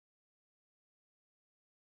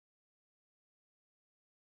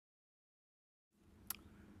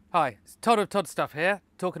Hi, it's Todd of Todd Stuff here,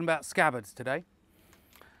 talking about scabbards today.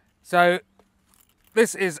 So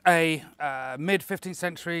this is a mid 15th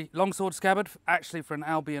century longsword scabbard, actually for an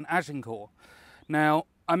Albion Agincourt. Now,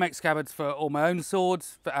 I make scabbards for all my own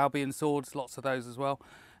swords, for Albion swords, lots of those as well.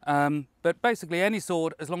 But basically any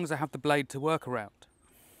sword, as long as I have the blade to work around.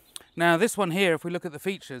 Now this one here, if we look at the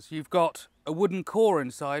features, you've got a wooden core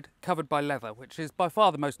inside covered by leather, which is by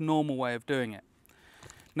far the most normal way of doing it.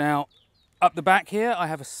 Now, up the back here, I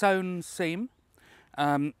have a sewn seam.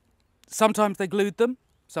 Sometimes they glued them,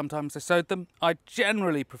 sometimes they sewed them. I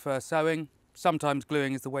generally prefer sewing, sometimes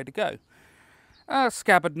gluing is the way to go.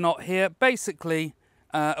 Scabbard knot here, basically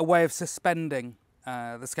a way of suspending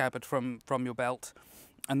the scabbard from your belt.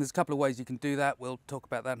 And there's a couple of ways you can do that, we'll talk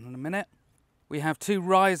about that in a minute. We have two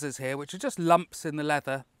risers here, which are just lumps in the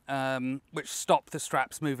leather, which stop the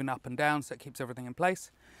straps moving up and down, so it keeps everything in place.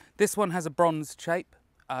 This one has a bronze shape.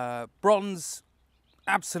 Bronze,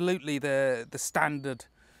 absolutely the standard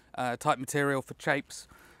type material for chapes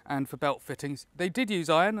and for belt fittings. They did use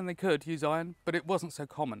iron, and they could use iron, but it wasn't so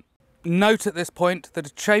common. Note at this point that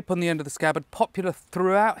a chape on the end of the scabbard, popular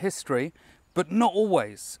throughout history, but not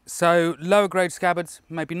always. So lower grade scabbards,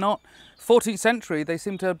 maybe not. 14th century, they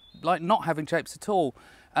seem to like not having chapes at all.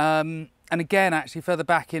 And again, actually further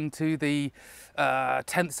back into the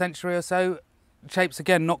 10th century or so, chapes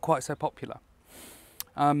again not quite so popular.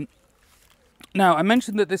 Now, I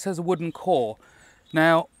mentioned that this has a wooden core.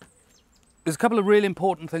 Now, there's a couple of really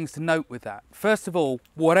important things to note with that. First of all,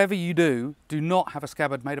 whatever you do, do not have a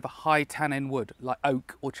scabbard made of a high tannin wood, like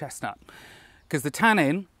oak or chestnut. Because the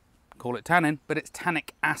tannin, call it tannin, but it's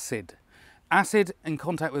tannic acid. Acid in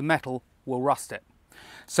contact with metal will rust it.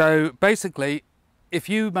 So basically, if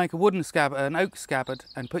you make a wooden scabbard, an oak scabbard,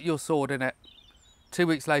 and put your sword in it, 2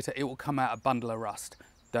 weeks later, it will come out a bundle of rust.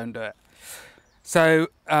 Don't do it. So,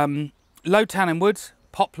 low tannin woods,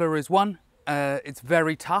 poplar is one. It's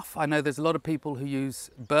very tough. I know there's a lot of people who use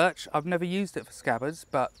birch. I've never used it for scabbards,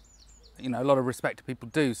 but you know, a lot of respected people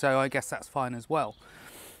do, so I guess that's fine as well.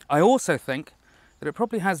 I also think that it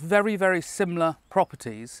probably has very, very similar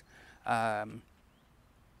properties to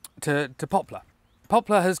poplar.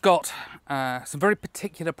 Poplar has got some very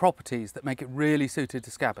particular properties that make it really suited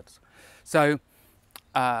to scabbards. So,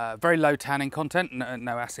 very low tannin content,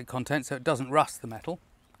 no acid content, so it doesn't rust the metal.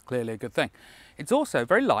 Clearly a good thing. It's also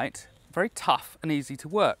very light, very tough and easy to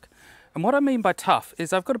work. And what I mean by tough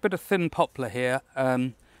is I've got a bit of thin poplar here,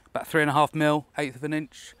 about 3.5 mil, 1/8 of an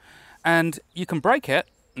inch, and you can break it,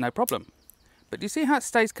 no problem. But do you see how it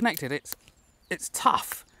stays connected? It's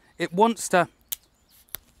tough. It wants to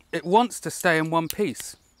stay in one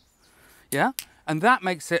piece. Yeah? And that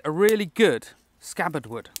makes it a really good scabbard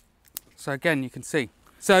wood. So again, you can see.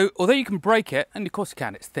 So although you can break it, and of course you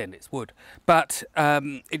can, it's thin, it's wood, but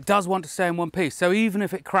it does want to stay in one piece. So even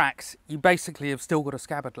if it cracks, you basically have still got a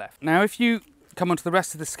scabbard left. Now if you come onto the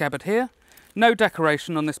rest of the scabbard here, no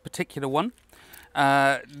decoration on this particular one.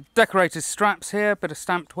 Decorated straps here, bit of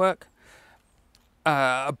stamped work.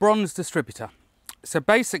 A bronze distributor. So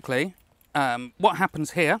basically, what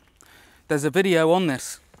happens here, there's a video on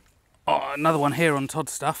this, another one here on Todd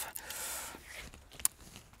Stuff.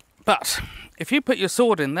 But if you put your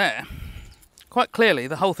sword in there, quite clearly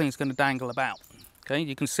the whole thing's going to dangle about. Okay,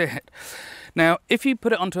 you can see it. Now, if you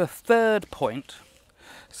put it onto a third point,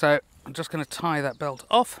 so I'm just going to tie that belt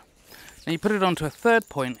off. Now you put it onto a third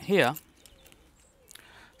point here,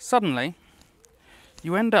 suddenly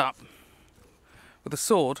you end up with a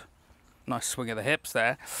sword, nice swing of the hips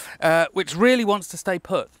there, which really wants to stay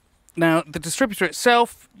put. Now, the distributor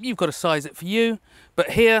itself, you've got to size it for you,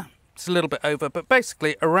 but here it's a little bit over, but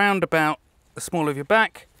basically around about the small of your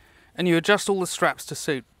back, and you adjust all the straps to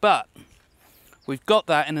suit. But we've got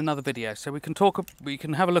that in another video, so we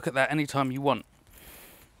can have a look at that anytime you want.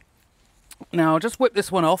 Now I'll just whip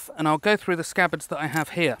this one off and I'll go through the scabbards that I have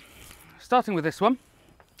here. Starting with this one.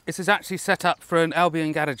 This is actually set up for an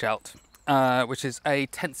Albion Gadajalt, which is a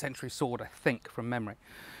 10th century sword, I think, from memory.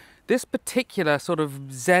 This particular sort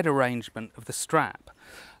of Z arrangement of the strap,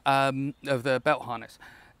 of the belt harness,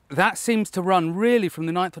 that seems to run really from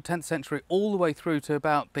the 9th or 10th century all the way through to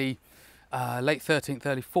about the late 13th,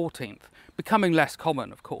 early 14th, becoming less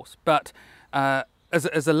common, of course. But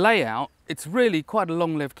as a layout, it's really quite a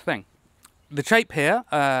long-lived thing. The shape here,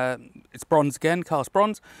 it's bronze again, cast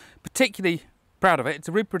bronze. Particularly proud of it. It's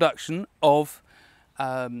a reproduction of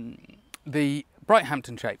the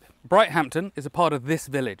Brighthampton shape. Brighthampton is a part of this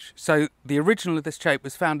village. So the original of this shape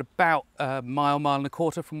was found about a mile, mile and a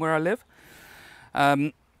quarter from where I live.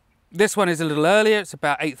 This one is a little earlier, it's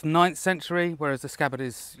about 8th and 9th century, whereas the scabbard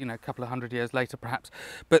is, you know, a couple of hundred years later perhaps.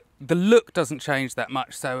 But the look doesn't change that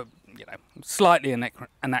much, so, you know, Slightly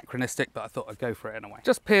anachronistic, but I thought I'd go for it anyway.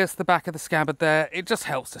 Just pierce the back of the scabbard there. It just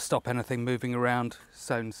helps to stop anything moving around,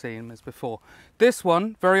 sewn seam as before. This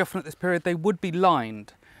one, very often at this period, they would be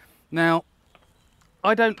lined. Now,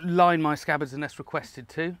 I don't line my scabbards unless requested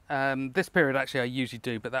to. This period actually I usually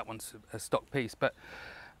do, but that one's a stock piece. But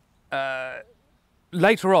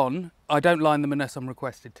later on, I don't line them unless I'm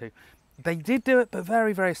requested to. They did do it, but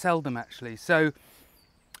very, very seldom actually. So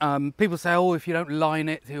people say, oh, if you don't line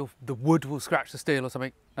it, the wood will scratch the steel or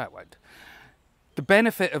something. No, it won't. The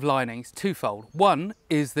benefit of lining is twofold. One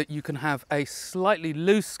is that you can have a slightly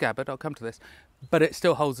loose scabbard, I'll come to this, but it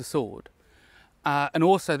still holds the sword. And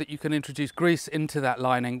also that you can introduce grease into that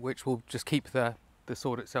lining, which will just keep the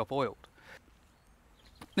sword itself oiled.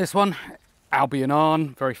 This one, Albion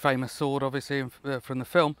Arn, very famous sword obviously from the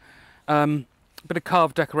film. Bit of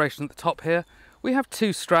carved decoration at the top here. We have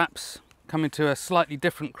two straps coming to a slightly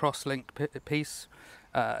different cross-linked piece.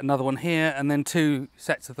 Another one here, and then two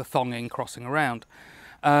sets of the thonging crossing around.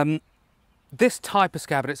 This type of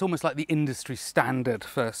scabbard, it's almost like the industry standard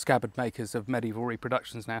for scabbard makers of medieval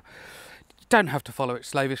reproductions now. You don't have to follow it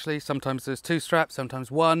slavishly. Sometimes there's two straps,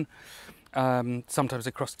 sometimes one, sometimes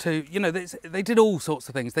across two. You know, they did all sorts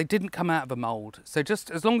of things. They didn't come out of a mould. So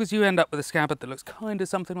just as long as you end up with a scabbard that looks kind of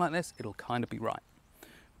something like this, it'll kind of be right.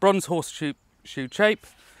 Bronze horseshoe shape,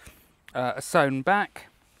 a sewn back.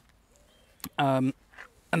 And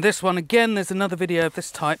this one, again, there's another video of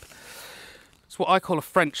this type. It's what I call a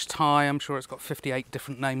French tie. I'm sure it's got 58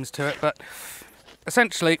 different names to it, but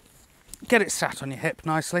essentially, get it sat on your hip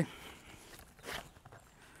nicely.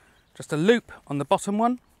 Just a loop on the bottom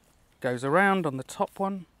one, goes around on the top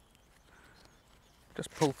one. Just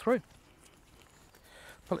pull through.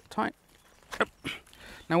 Pull it tight.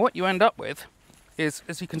 Now what you end up with is,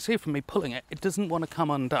 as you can see from me pulling it, it doesn't want to come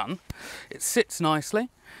undone. It sits nicely.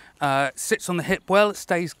 It sits on the hip well, it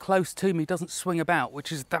stays close to me, doesn't swing about,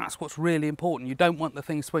 that's what's really important. You don't want the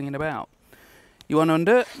thing swinging about. You want to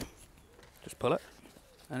undo it, just pull it,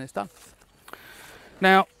 and it's done.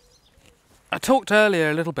 Now, I talked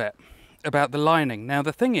earlier a little bit about the lining. Now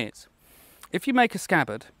the thing is, if you make a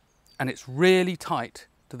scabbard and it's really tight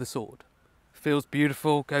to the sword, feels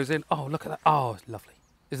beautiful, goes in, oh look at that, oh lovely.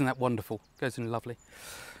 Isn't that wonderful? Goes in lovely.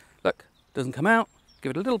 Look, doesn't come out,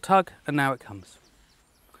 give it a little tug, and now it comes.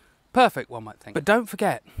 Perfect, one might think. But don't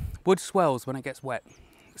forget, wood swells when it gets wet.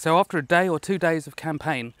 So after a day or 2 days of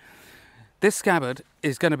campaign, this scabbard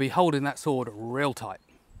is going to be holding that sword real tight.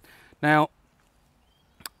 Now,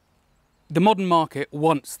 the modern market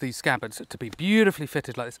wants these scabbards to be beautifully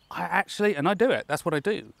fitted like this. And I do it, that's what I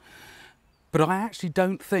do. But I actually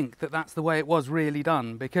don't think that that's the way it was really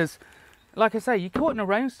done, because, like I say, you're caught in a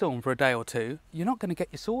rainstorm for a day or two, you're not going to get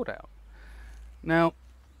your sword out. Now,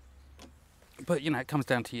 but you know, it comes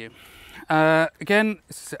down to you. Again,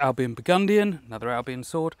 it's Albion Burgundian, another Albion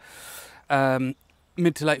sword,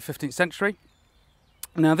 mid to late 15th century.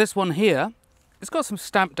 Now this one here, it's got some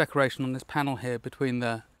stamp decoration on this panel here between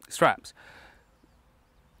the straps.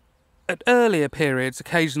 At earlier periods,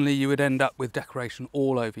 occasionally you would end up with decoration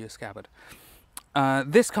all over your scabbard.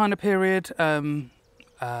 This kind of period,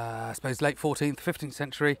 I suppose late 14th, 15th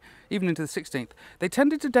century, even into the 16th, they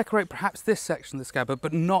tended to decorate perhaps this section of the scabbard,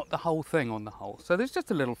 but not the whole thing on the whole. So there's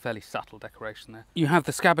just a little fairly subtle decoration there. You have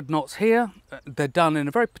the scabbard knots here. They're done in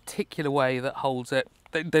a very particular way that holds it.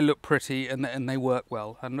 They look pretty and they work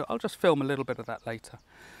well. And I'll just film a little bit of that later.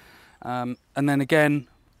 And then again,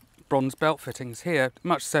 bronze belt fittings here,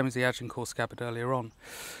 much the same as the Agincourt scabbard earlier on.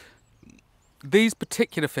 These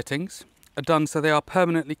particular fittings are done so they are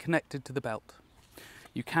permanently connected to the belt.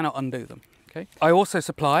 You cannot undo them. Okay. I also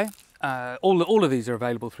supply, all of these are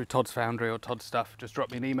available through Todd's Foundry or Todd's Stuff. Just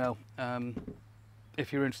drop me an email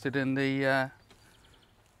if you're interested in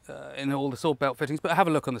all the sword belt fittings, but have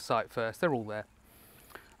a look on the site first, they're all there.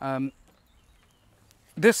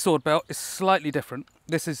 This sword belt is slightly different.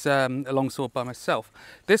 This is a long sword by myself.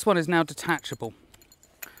 This one is now detachable.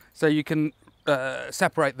 So you can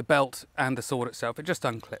separate the belt and the sword itself, it just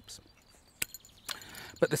unclips.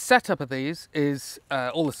 But the setup of these is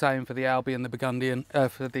all the same for the Albion, the Burgundian,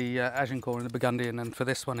 for the Agincourt and the Burgundian, and for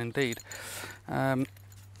this one indeed. The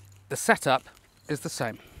setup is the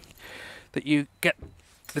same. That you get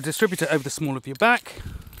the distributor over the small of your back,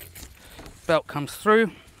 belt comes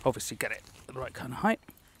through, obviously get it at the right kind of height,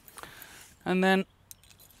 and then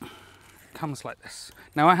it comes like this.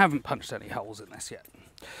 Now I haven't punched any holes in this yet.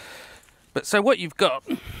 But so what you've got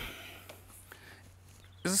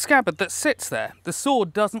is a scabbard that sits there. The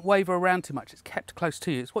sword doesn't waver around too much. It's kept close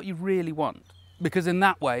to you. It's what you really want, because in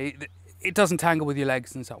that way it doesn't tangle with your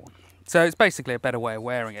legs and so on. So it's basically a better way of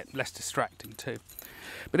wearing it, less distracting too.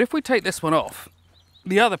 But if we take this one off,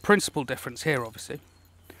 the other principal difference here, obviously,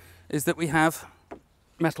 is that we have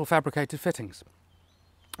metal fabricated fittings.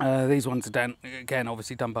 These ones are done, again,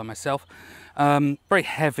 obviously done by myself. Very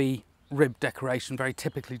heavy rib decoration, very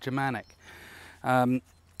typically Germanic.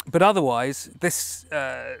 But otherwise, this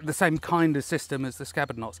the same kind of system as the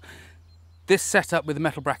scabbard knots. This setup with the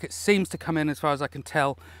metal brackets seems to come in, as far as I can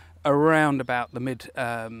tell, around about the mid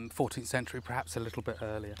 14th century, perhaps a little bit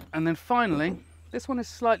earlier. And then finally, this one is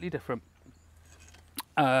slightly different.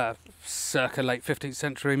 Circa late 15th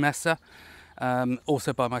century messer,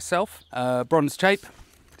 also by myself. Bronze shape,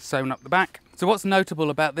 sewn up the back. So what's notable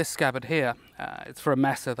about this scabbard here, it's for a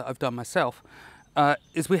messer that I've done myself,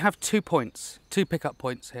 is we have 2 points, 2 pickup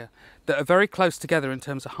points here that are very close together in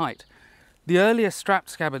terms of height. The earlier strapped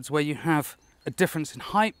scabbards, where you have a difference in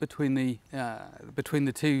height between the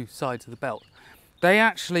 2 sides of the belt, they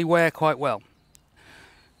actually wear quite well.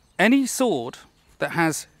 Any sword that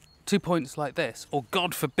has 2 points like this, or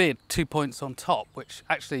God forbid 2 points on top, which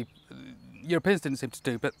actually Europeans didn't seem to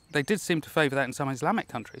do, but they did seem to favour that in some Islamic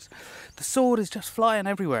countries, the sword is just flying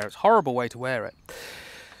everywhere. It's a horrible way to wear it.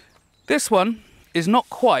 This one is not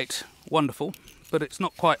quite wonderful, but it's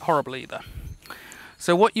not quite horrible either.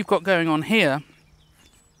 So what you've got going on here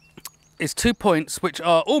is 2 points which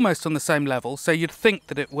are almost on the same level, so you'd think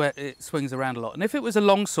that it swings around a lot. And if it was a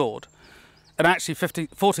long sword, and actually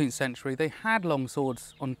 14th century, they had long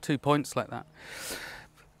swords on 2 points like that.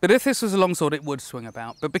 But if this was a long sword, it would swing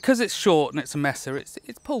about. But because it's short and it's a messer, it's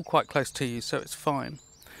pulled quite close to you, so it's fine.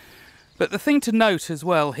 But the thing to note as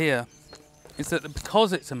well here is that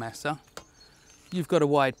because it's a messer, you've got a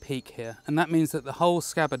wide peak here, and that means that the whole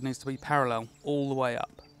scabbard needs to be parallel all the way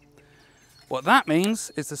up. What that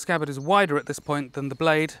means is the scabbard is wider at this point than the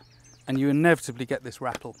blade, and you inevitably get this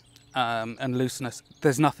rattle and looseness.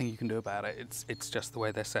 There's nothing you can do about it. It's just the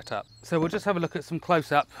way they're set up. So we'll just have a look at some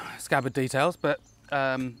close-up scabbard details, but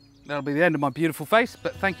that'll be the end of my beautiful face.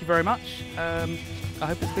 But thank you very much. I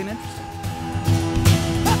hope it's been interesting.